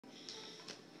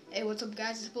Hey, what's up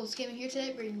guys, it's Pulse Gaming here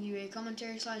today, bringing you a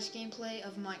commentary / gameplay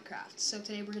of Minecraft. So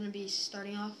today we're going to be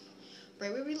starting off right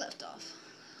where we left off.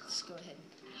 Let's go ahead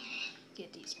and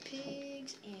get these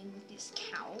pigs and this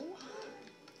cow.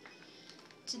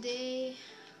 Today,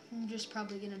 I'm just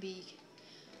probably going to be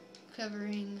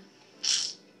covering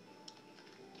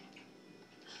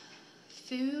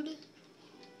food,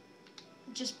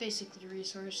 just basically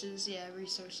resources,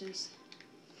 resources.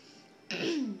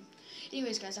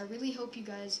 Anyways, guys, I really hope you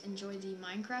guys enjoy the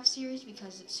Minecraft series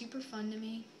because it's super fun to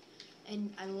me,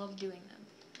 and I love doing them.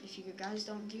 If you guys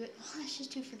don't do it, well, it's just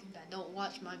too freaking bad. Don't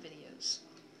watch my videos.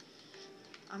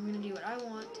 I'm going to do what I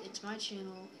want. It's my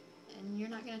channel, and you're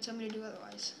not going to tell me to do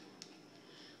otherwise.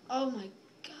 Oh, my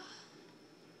God.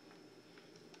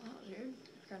 Oh, weird.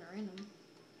 Kind of random.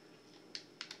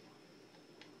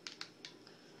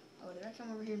 Oh, did I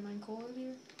come over here and mine coal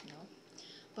earlier? No.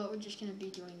 But we're just going to be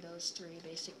doing those three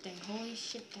basic things. Holy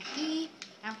shit, Taki.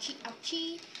 Ouchie,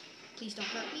 ouchie. Please don't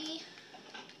hurt me.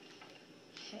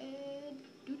 Head,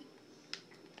 dude.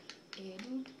 A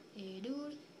dude, a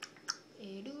dude,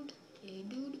 a dude, a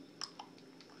dude.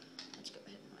 Let's go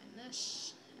ahead and mine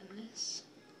this and this.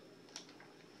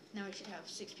 Now we should have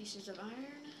 6 pieces of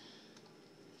iron.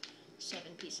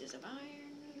 7 pieces of iron.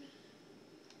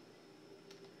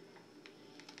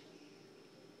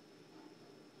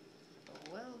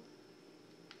 Well,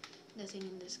 nothing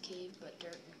in this cave but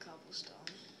dirt and cobblestone.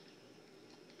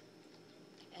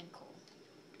 And coal.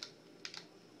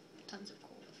 Tons of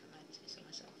coal, if I might say so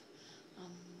myself.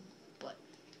 But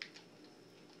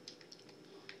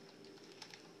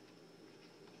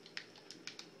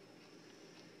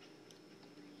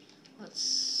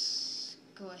let's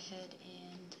go ahead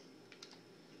and,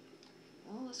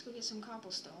 well, let's go get some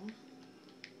cobblestone.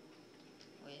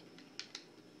 Wait.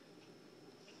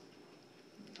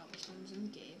 Cobblestone's in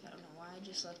the cave. I don't know why I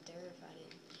just left there if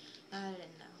I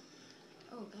didn't know.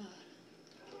 Oh God.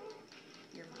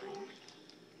 You're mine.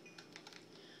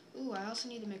 Ooh, I also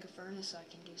need to make a furnace so I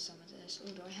can do some of this.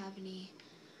 Ooh, do I have any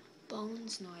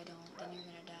bones? No, I don't. Then you're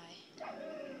gonna die.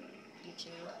 You too.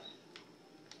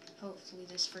 Hopefully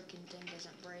this freaking thing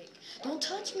doesn't break. Don't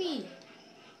touch me!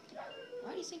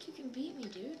 Why do you think you can beat me,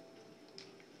 dude?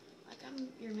 Like I'm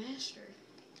your master.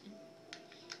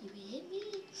 And you hit me?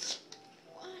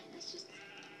 Why? That's just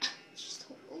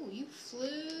oh, you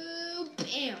flew.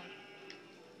 Bam!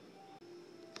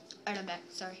 Alright, I'm back.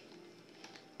 Sorry.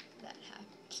 That happened.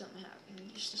 Something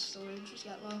happened. Just the storage just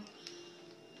got low.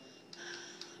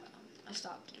 I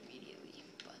stopped it immediately,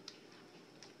 but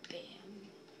bam,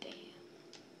 bam.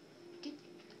 Doop,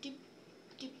 doop,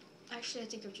 doop. Actually, I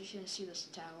think I'm just gonna see this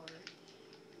tower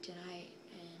tonight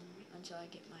and until I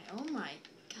get my. Oh my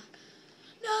God!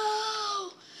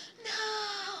 No! No!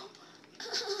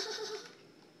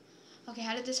 Okay,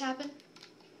 how did this happen?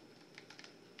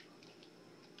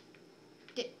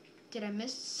 Did I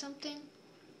miss something?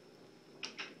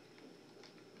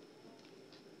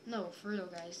 No, for real,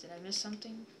 guys. Did I miss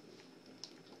something?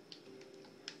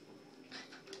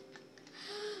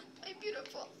 My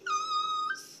beautiful.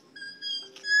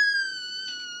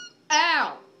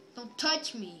 Ow! Don't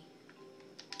touch me.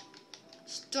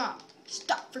 Stop.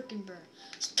 Stop freaking burn.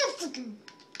 Stop freaking.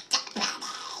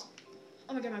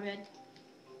 Oh my God, my bad.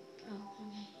 Oh,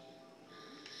 okay.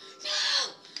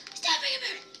 No! Stop freaking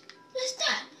burning!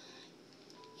 Stop!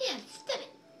 Yeah, stop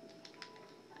it.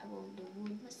 I want the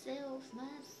wood myself.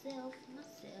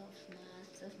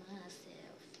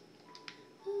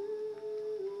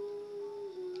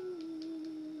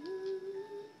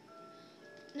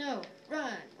 No,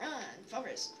 run,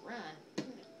 Forrest, run.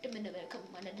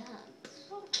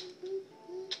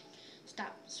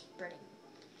 Stop spreading.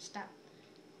 Stop.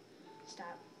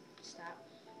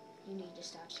 You need to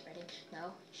stop spreading.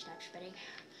 No, stop spreading.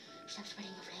 Stop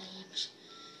spreading your flames.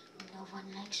 No one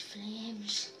likes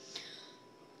flames.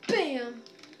 Bam!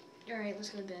 Alright, let's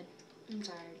go to bed. I'm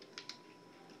tired.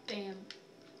 Bam.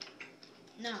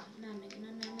 No,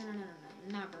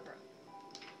 bro.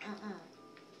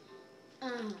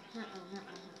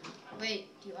 Wait,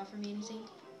 do you offer me anything?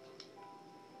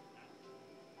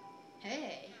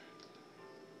 Hey.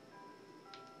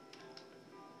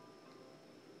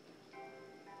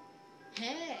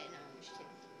 Hey, no, I'm just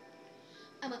kidding.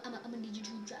 I'm gonna need you to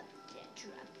drop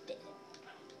that.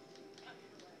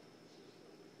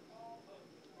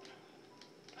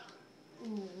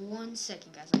 Ooh, 1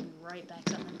 second, guys. I'll be right back.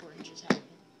 Something important just happened.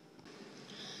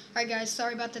 Alright, guys.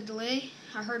 Sorry about the delay.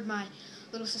 I heard my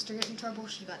little sister get in trouble.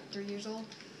 She's about 3 years old.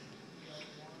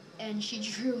 And she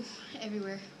drew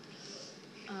everywhere.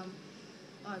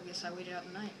 I guess I waited out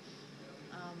the night.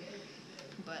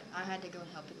 But I had to go and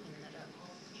help her clean that up.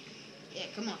 Yeah,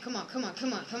 come on.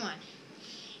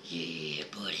 Yeah,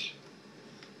 buddy.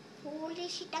 Holy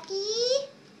shiitake.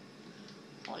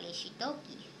 Holy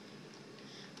shiitake.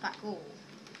 Ah, cool.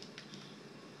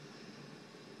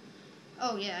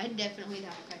 Oh yeah, I definitely die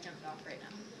if I jumped off right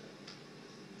now.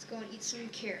 Let's go and eat some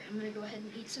carrot. I'm gonna go ahead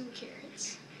and eat some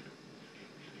carrots.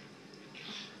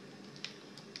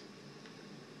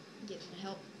 Getting my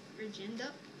help regened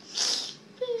up.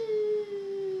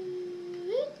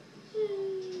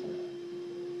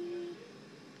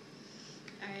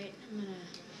 Alright,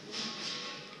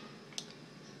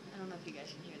 I don't know if you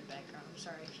guys can hear the background. I'm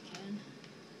sorry if you can.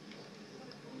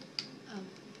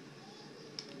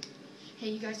 Hey,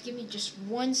 you guys, give me just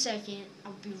 1 second.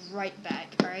 I'll be right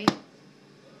back, alright?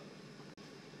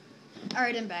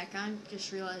 Alright, I'm back. I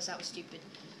just realized that was stupid.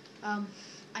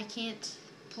 I can't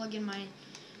plug in my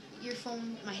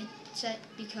earphone, my headset,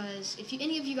 because if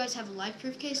any of you guys have a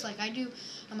live-proof case like I do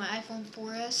on my iPhone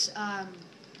 4S,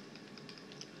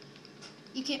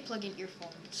 you can't plug in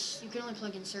earphones. You can only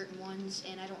plug in certain ones,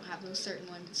 and I don't have those certain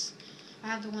ones. I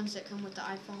have the ones that come with the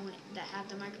iPhone that have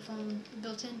the microphone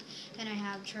built in, and I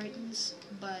have Tritons,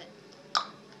 but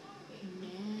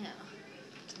no,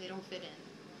 they don't fit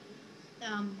in.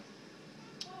 I'm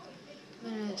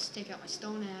gonna take out my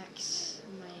stone axe,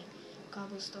 my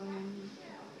cobblestone,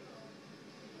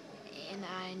 and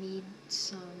I need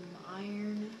some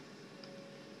iron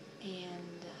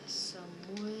and some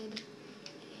wood,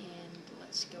 and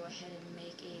let's go ahead and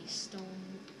make a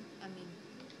stone,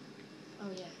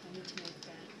 oh yeah, I need to make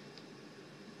that.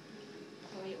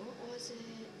 Oh wait, what was it?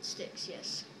 Sticks,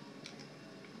 yes.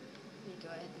 Let me go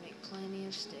ahead and make plenty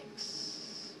of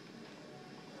sticks.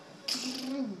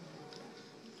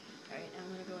 Alright, I'm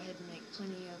going to go ahead and make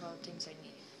plenty of all the things I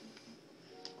need.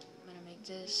 I'm going to make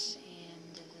this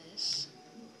and this.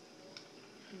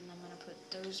 And I'm going to put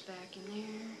those back in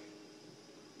there.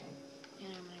 And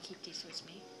I'm going to keep these with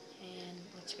me. And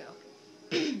let's go.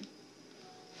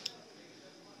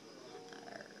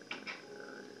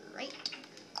 Alright.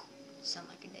 Sound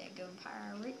like a daggone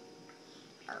pirate.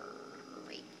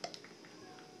 Alright.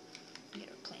 I'm going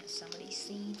to plant some of these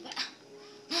seeds.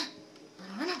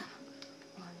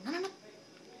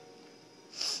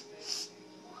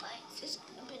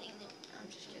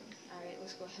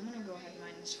 I'm gonna go ahead and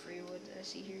mine this free wood that I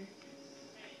see here.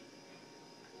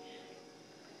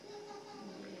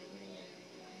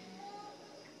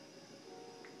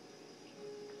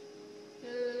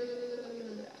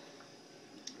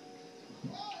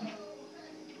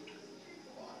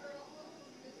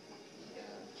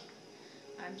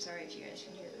 I'm sorry if you guys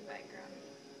can hear the background.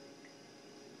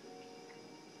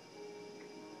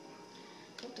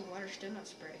 I hope the water's still not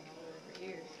spreading all over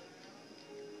here.